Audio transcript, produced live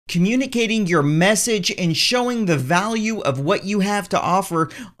Communicating your message and showing the value of what you have to offer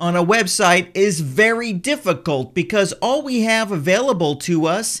on a website is very difficult because all we have available to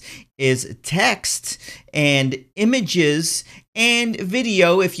us is text and images and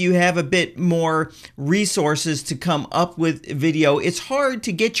video. If you have a bit more resources to come up with video, it's hard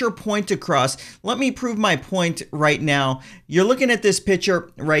to get your point across. Let me prove my point right now. You're looking at this picture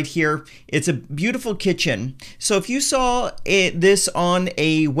right here. It's a beautiful kitchen. So if you saw this on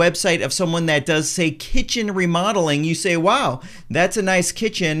a website of someone that does, say, kitchen remodeling, you say, wow, that's a nice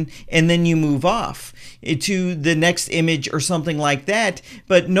kitchen, and then you move off to the next image or something like that.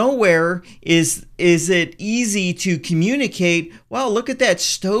 But nowhere is it easy to communicate, well, look at that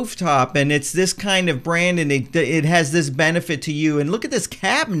stovetop and it's this kind of brand and it has this benefit to you, and look at this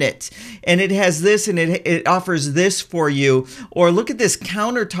cabinet and it has this and it offers this for you, or look at this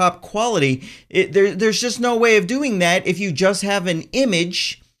countertop quality. There's just no way of doing that if you just have an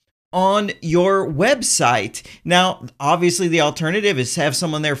image on your website. Now, obviously the alternative is to have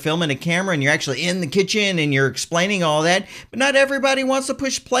someone there filming a camera and you're actually in the kitchen and you're explaining all that, but not everybody wants to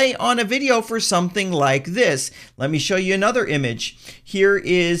push play on a video for something like this. Let me show you another image. Here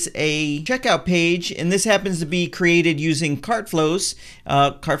is a checkout page, and this happens to be created using Cartflows,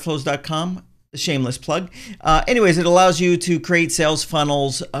 Cartflows.com. Shameless plug. Anyways, it allows you to create sales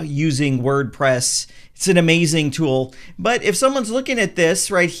funnels using WordPress. It's an amazing tool. But if someone's looking at this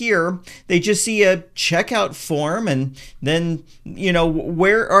right here, they just see a checkout form, and then, you know,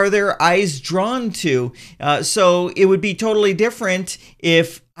 where are their eyes drawn to? So it would be totally different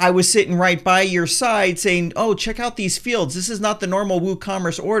if I was sitting right by your side saying, oh, check out these fields. This is not the normal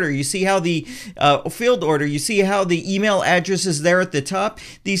WooCommerce order. You see how the field order, you see how the email address is there at the top?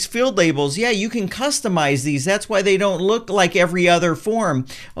 These field labels, yeah, you can customize these. That's why they don't look like every other form.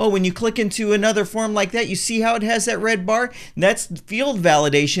 Oh, when you click into another form like that, you see how it has that red bar? That's field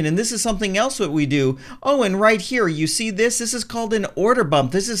validation, and this is something else that we do. Oh, and right here, you see this? This is called an order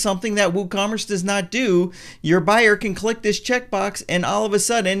bump. This is something that WooCommerce does not do. Your buyer can click this checkbox, and all of a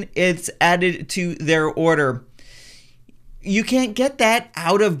sudden, it's added to their order. You can't get that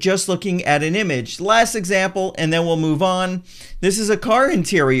out of just looking at an image. Last example, and then we'll move on. This is a car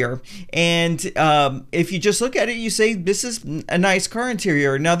interior, and if you just look at it, you say, this is a nice car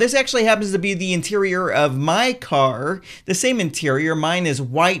interior. Now, this actually happens to be the interior of my car, the same interior. Mine is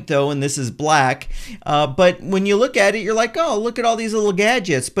white, though, and this is black. But when you look at it, you're like, oh, look at all these little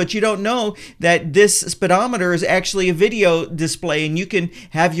gadgets. But you don't know that this speedometer is actually a video display, and you can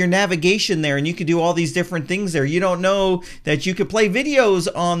have your navigation there, and you can do all these different things there. You don't know that you could play videos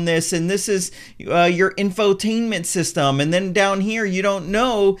on this, and this is your infotainment system. And then down here, you don't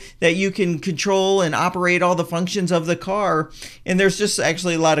know that you can control and operate all the functions of the car. And there's just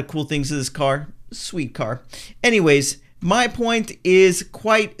actually a lot of cool things to this car. Sweet car. Anyways, my point is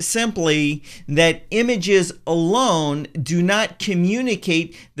quite simply that images alone do not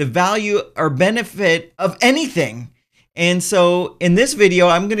communicate the value or benefit of anything. And so in this video,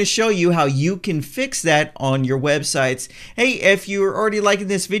 I'm going to show you how you can fix that on your websites. Hey, if you're already liking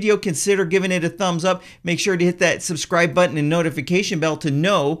this video, consider giving it a thumbs up. Make sure to hit that subscribe button and notification bell to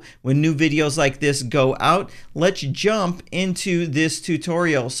know when new videos like this go out. Let's jump into this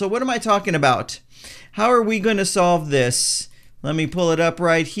tutorial. So what am I talking about? How are we going to solve this? Let me pull it up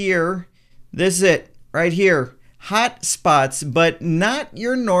right here. This is it right here. Hotspots, but not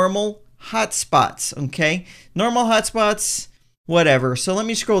your normal hotspots, okay? Normal hotspots, whatever. So let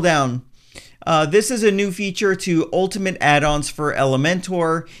me scroll down. This is a new feature to Ultimate Add-ons for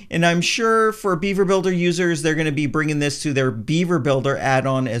Elementor, and I'm sure for Beaver Builder users, they're going to be bringing this to their Beaver Builder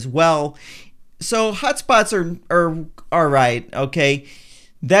add-on as well. So hotspots are all right, okay?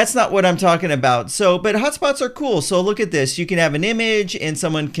 That's not what I'm talking about. So, but hotspots are cool. So look at this. You can have an image and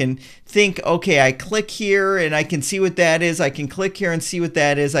someone can think, okay, I click here and I can see what that is. I can click here and see what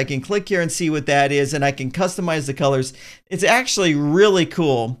that is. I can click here and see what that is. And I can customize the colors. It's actually really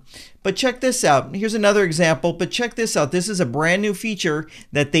cool. But check this out. Here's another example, but check this out. This is a brand new feature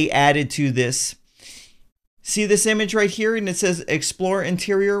that they added to this. See this image right here? And it says Explore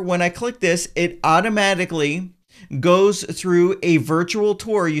Interior. When I click this, it automatically goes through a virtual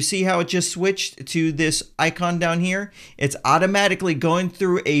tour. You see how it just switched to this icon down here? It's automatically going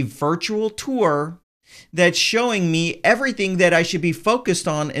through a virtual tour that's showing me everything that I should be focused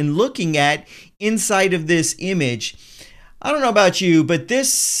on and looking at inside of this image. I don't know about you, but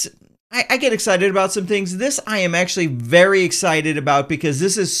this, I get excited about some things. This I am actually very excited about because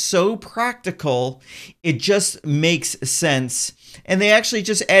this is so practical. It just makes sense. And they actually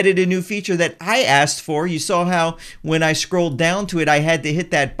just added a new feature that I asked for. You saw how when I scrolled down to it, I had to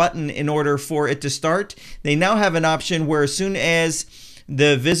hit that button in order for it to start. They now have an option where as soon as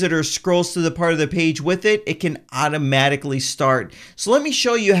the visitor scrolls to the part of the page with it, it can automatically start. So let me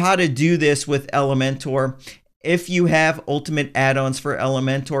show you how to do this with Elementor. If you have ultimate add-ons for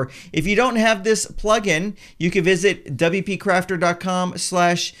Elementor. If you don't have this plugin, you can visit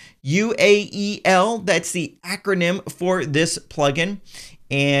WPCrafter.com/UAEL. That's the acronym for this plugin.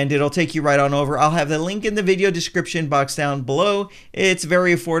 And it'll take you right on over. I'll have the link in the video description box down below. It's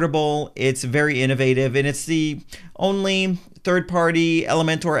very affordable, it's very innovative, and it's the only third-party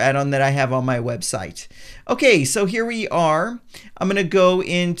Elementor add-on that I have on my website. Okay, so here we are. I'm gonna go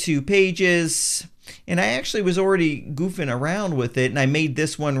into Pages, and I actually was already goofing around with it, and I made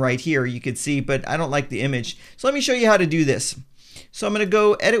this one right here, you could see, but I don't like the image. So let me show you how to do this. So I'm gonna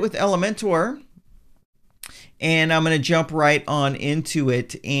go Edit with Elementor, and I'm going to jump right on into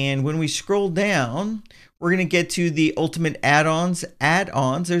it. And when we scroll down, we're going to get to the ultimate add-ons.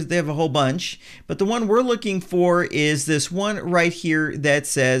 They have a whole bunch, but the one we're looking for is this one right here that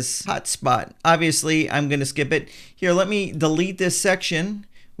says Hotspot. Obviously, I'm going to skip it. Here, let me delete this section.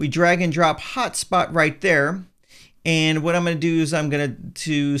 We drag and drop Hotspot right there. And what I'm going to do is I'm going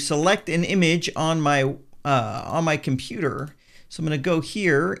to select an image on my computer. So I'm going to go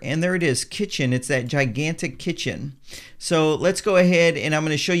here, and there it is, kitchen. It's that gigantic kitchen. So let's go ahead, and I'm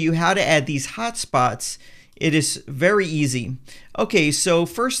going to show you how to add these hotspots. It is very easy. Okay, so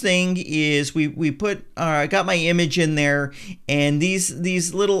first thing is we put, I got my image in there, and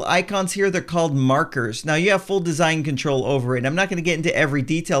these little icons here, they're called markers. Now you have full design control over it. I'm not going to get into every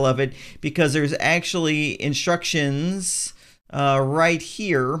detail of it because there's actually instructions right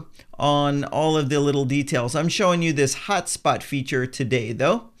here on all of the little details. I'm showing you this hotspot feature today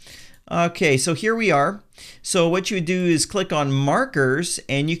though. Okay, so here we are. So what you do is click on markers,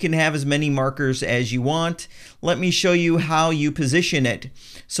 and you can have as many markers as you want. Let me show you how you position it.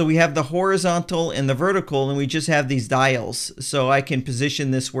 So we have the horizontal and the vertical, and we just have these dials. So I can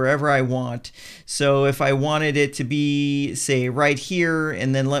position this wherever I want. So if I wanted it to be, say, right here,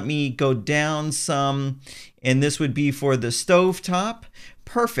 and then let me go down some, and this would be for the stove top.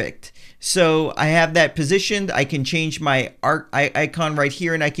 Perfect. So I have that positioned. I can change my art icon right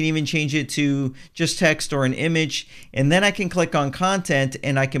here, and I can even change it to just text or an image. And then I can click on content,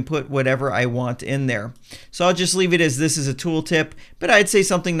 and I can put whatever I want in there. So I'll just leave it as this is a tooltip, but I'd say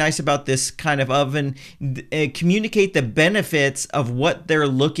something nice about this kind of oven. Communicate the benefits of what they're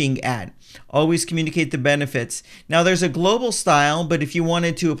looking at. Always communicate the benefits. Now there's a global style, but if you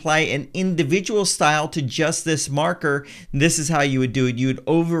wanted to apply an individual style to just this marker, this is how you would do it. You would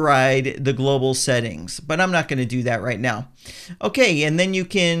override the global settings, but I'm not going to do that right now. Okay, and then you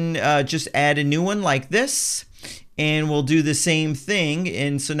can just add a new one like this, and we'll do the same thing.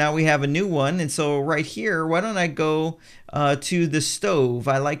 And so now we have a new one. And so right here, why don't I go to the stove?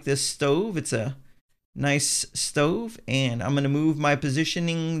 I like this stove. It's a nice stove, and I'm going to move my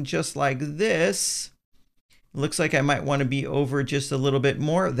positioning just like this. Looks like I might want to be over just a little bit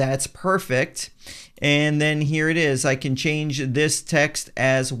more. That's perfect. And then here it is. I can change this text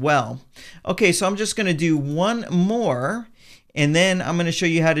as well. Okay, so I'm just going to do one more, and then I'm going to show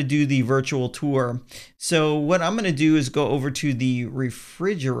you how to do the virtual tour. So what I'm going to do is go over to the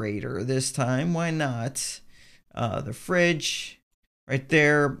refrigerator this time. Why not? The fridge right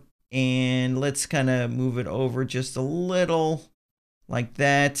there. And let's kind of move it over just a little like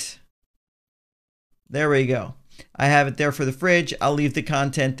that. There we go. I have it there for the fridge. I'll leave the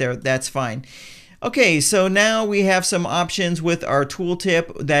content there. That's fine. Okay, so now we have some options with our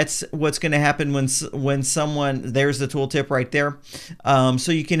tooltip. That's what's going to happen when someone, there's the tooltip right there.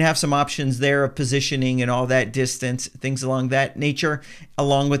 So you can have some options there of positioning and all that, distance, things along that nature,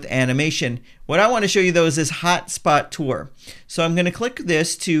 along with animation. What I want to show you though is this Hotspot Tour. So I'm going to click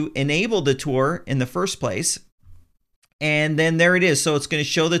this to enable the tour in the first place. And then there it is. So it's going to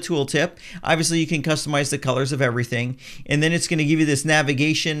show the tooltip. Obviously, you can customize the colors of everything. And then it's going to give you this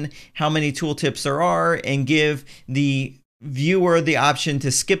navigation, how many tooltips there are, and give the viewer the option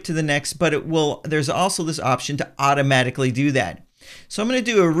to skip to the next. But it will. There's also this option to automatically do that. So I'm going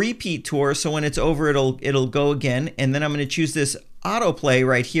to do a repeat tour. So when it's over, it'll go again. And then I'm going to choose this autoplay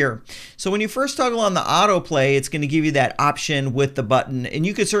right here. So when you first toggle on the autoplay, it's going to give you that option with the button. And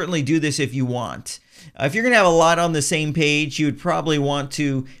you could certainly do this if you want. If you're going to have a lot on the same page, you would probably want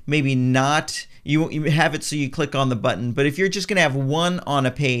to maybe not, you have it so you click on the button. But if you're just going to have one on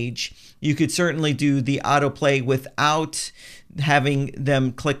a page, you could certainly do the autoplay without having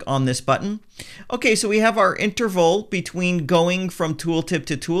them click on this button. Okay, so we have our interval between going from tooltip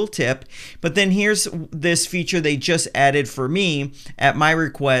to tooltip, but then here's this feature they just added for me at my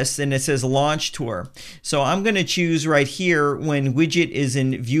request, and it says launch tour. So I'm going to choose right here when widget is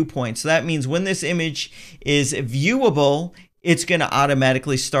in viewpoint. So that means when this image is viewable, it's going to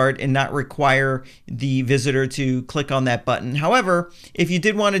automatically start and not require the visitor to click on that button. However, if you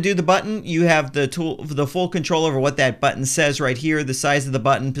did want to do the button, you have the full control over what that button says right here, the size of the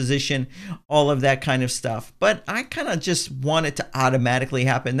button, position, all of that kind of stuff. But I kind of just want it to automatically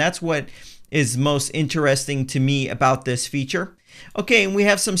happen. That's what is most interesting to me about this feature. Okay, and we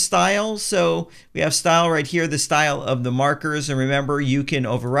have some styles. So we have style right here, the style of the markers. And remember, you can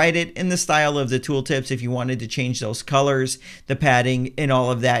override it in the style of the tooltips if you wanted to change those colors, the padding, and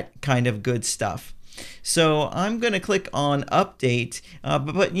all of that kind of good stuff. So I'm going to click on update,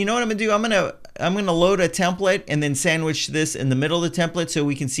 but you know what I'm going to do? I'm going to load a template and then sandwich this in the middle of the template so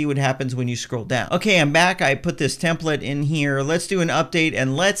we can see what happens when you scroll down. Okay, I'm back. I put this template in here. Let's do an update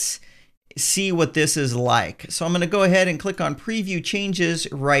and let's see what this is like. So I'm going to go ahead and click on preview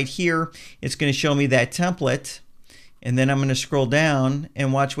changes right here. It's going to show me that template, and then I'm going to scroll down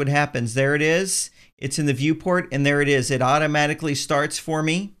and watch what happens. There it is. It's in the viewport, and there it is. It automatically starts for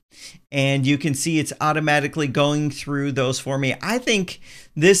me, and you can see it's automatically going through those for me. I think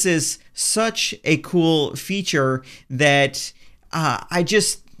this is such a cool feature that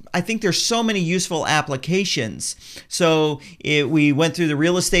I think there's so many useful applications. So we went through the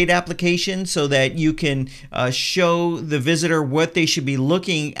real estate application so that you can show the visitor what they should be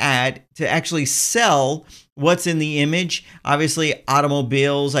looking at to actually sell what's in the image. Obviously,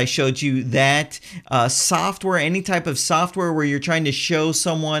 automobiles, I showed you that. Software, any type of software where you're trying to show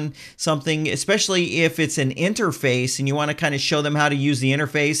someone something, especially if it's an interface and you want to kind of show them how to use the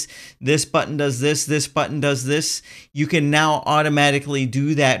interface. This button does this, this button does this. You can now automatically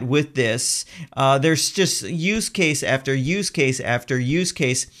do that with this. There's just use case after use case after use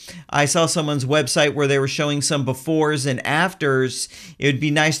case. I saw someone's website where they were showing some befores and afters. It would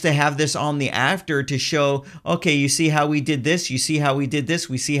be nice to have this on the after to show, okay, you see how we did this, you see how we did this,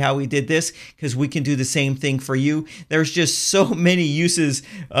 we see how we did this, because we can do the same thing for you. There's just so many uses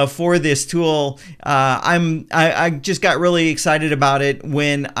for this tool. I just got really excited about it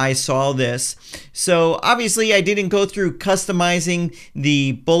when I saw this. So obviously I didn't go through customizing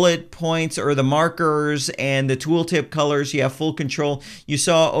the bullet points or the markers and the tooltip colors. You have full control. You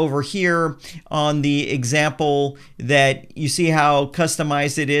saw over here on the example that you see how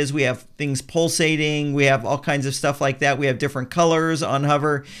customized it is. We have things pulsating. We have all kinds of stuff like that. We have different colors on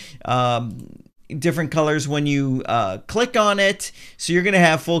hover. Different colors when you click on it. So you're going to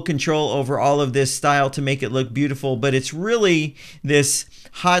have full control over all of this style to make it look beautiful. But it's really this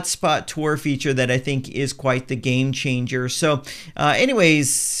Hotspot Tour feature that I think is quite the game changer. So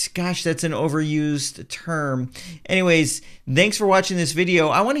anyways, gosh, that's an overused term. Anyways, thanks for watching this video.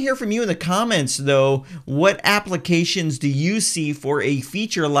 I want to hear from you in the comments though. What applications do you see for a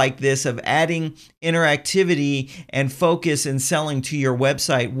feature like this of adding interactivity and focus and selling to your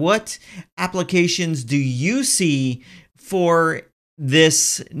website? What applications do you see for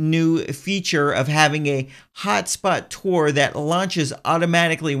this new feature of having a Hotspot Tour that launches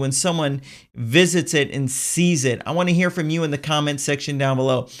automatically when someone visits it and sees it? I want to hear from you in the comments section down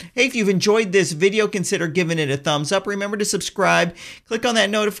below. Hey, if you've enjoyed this video, consider giving it a thumbs up. Remember to subscribe. Click on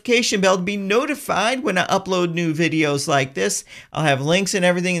that notification bell to be notified when I upload new videos like this. I'll have links and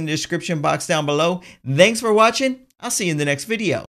everything in the description box down below. Thanks for watching. I'll see you in the next video.